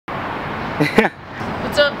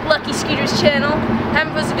What's up, Lucky Scooters channel?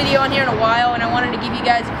 Haven't posted a video on here in a while, and I wanted to give you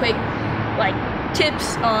guys a quick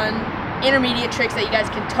tips on intermediate tricks that you guys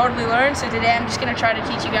can totally learn. So today I'm just gonna try to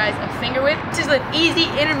teach you guys a finger whip. This is an easy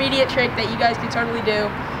intermediate trick that you guys can totally do.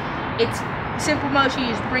 It's simple motion.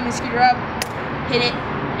 You just bring the scooter up, hit it,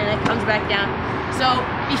 and it comes back down. So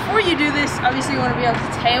before you do this, obviously you want to be able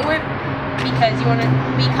to tail whip, because you want to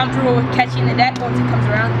be comfortable with catching the deck once it comes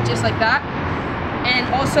around, just like that. And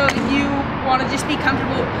also you want to just be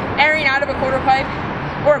comfortable airing out of a quarter pipe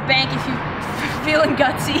or a bank if you're feeling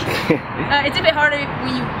gutsy. It's a bit harder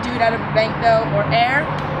when you do it out of a bank though, or air.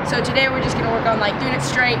 So today we're just going to work on doing it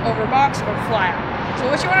straight over a box or fly out. So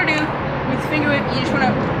what you want to do with finger whip, you just want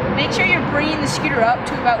to make sure you're bringing the scooter up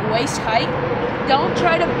to about waist height. Don't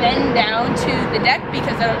try to bend down to the deck,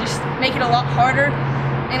 because that'll just make it a lot harder,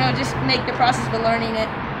 and it'll just make the process of learning it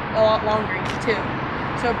a lot longer too.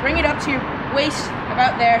 So bring it up to your waist,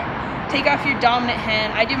 about there. Take off your dominant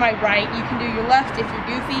hand. I do my right. You can do your left if you're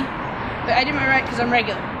goofy, but I do my right because I'm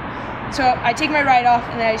regular. So I take my right off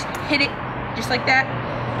and then I just hit it just like that.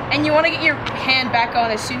 And you want to get your hand back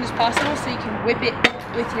on as soon as possible so you can whip it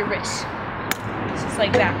with your wrist. Just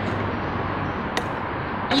like that.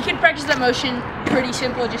 You can practice that motion pretty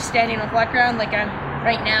simple, just standing on flat ground like I'm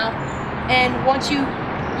right now. And once you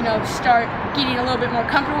start getting a little bit more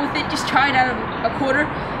comfortable with it, just try it out of a quarter.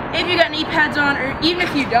 If you got knee pads on, or even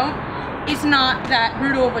if you don't, it's not that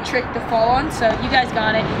brutal of a trick to fall on, so you guys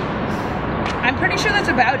got it. I'm pretty sure that's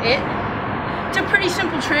about it. It's a pretty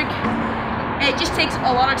simple trick. It just takes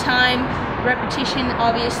a lot of time, repetition.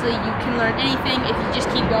 Obviously, you can learn anything if you just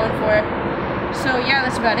keep going for it. So yeah,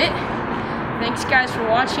 that's about it. Thanks guys for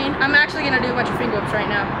watching. I'm actually gonna do a bunch of finger whips right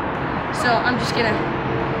now, so I'm just gonna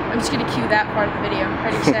cue that part of the video.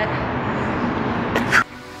 Ready, set.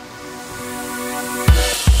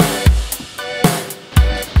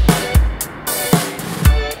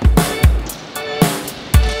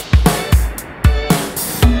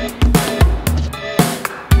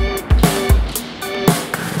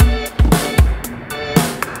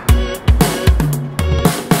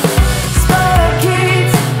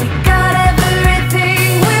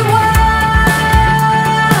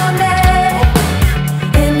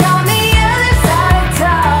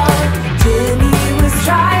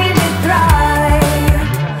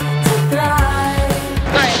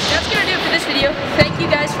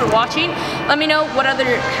 Watching. Let me know what other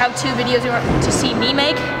how-to videos you want to see me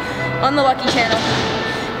make on the Lucky channel.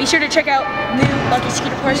 Be sure to check out new Lucky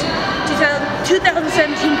Scooter Parts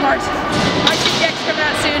 2017 parts. RC decks coming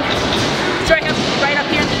out soon. It's right up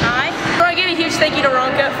here in the eye. I want to give a huge thank you to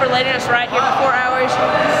Ronka for letting us ride here for 4 hours.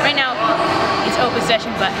 Right now it's open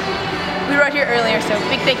session, but we were out here earlier, so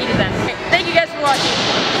big thank you to them. Thank you guys for watching.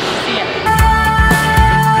 See ya.